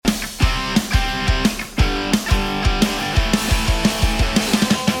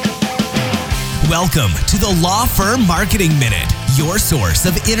Welcome to the Law Firm Marketing Minute, your source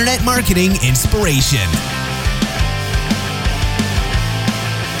of internet marketing inspiration.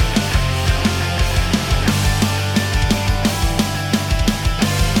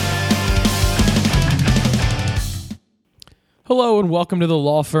 Hello and welcome to the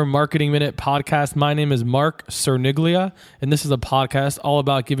Law Firm Marketing Minute podcast. My name is Mark Cerniglia, and this is a podcast all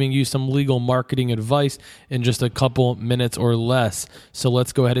about giving you some legal marketing advice in just a couple minutes or less. So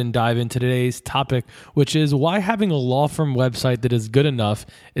let's go ahead and dive into today's topic, which is why having a law firm website that is good enough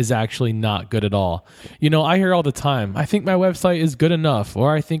is actually not good at all. You know, I hear all the time, I think my website is good enough,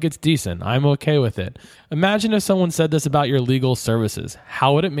 or I think it's decent. I'm okay with it. Imagine if someone said this about your legal services.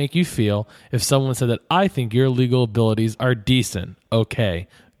 How would it make you feel if someone said that I think your legal abilities are decent, okay,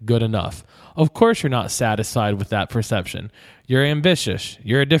 good enough? Of course you're not satisfied with that perception. You're ambitious.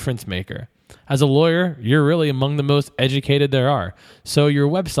 You're a difference maker. As a lawyer, you're really among the most educated there are. So your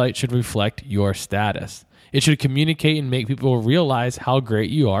website should reflect your status. It should communicate and make people realize how great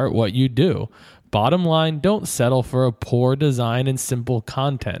you are at what you do. Bottom line, don't settle for a poor design and simple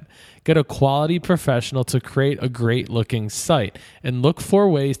content. Get a quality professional to create a great looking site and look for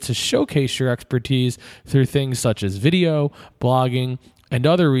ways to showcase your expertise through things such as video, blogging, and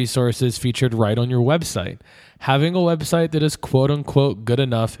other resources featured right on your website. Having a website that is quote unquote good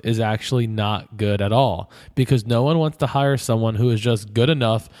enough is actually not good at all because no one wants to hire someone who is just good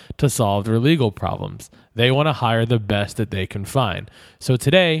enough to solve their legal problems. They want to hire the best that they can find. So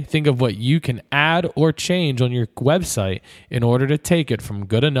today, think of what you can add or change on your website in order to take it from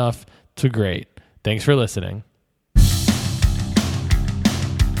good enough to great. Thanks for listening.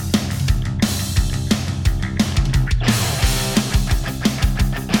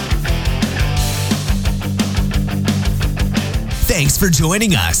 Thanks for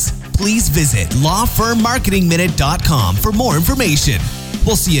joining us. Please visit lawfirmmarketingminute.com for more information.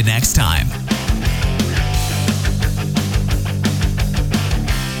 We'll see you next time.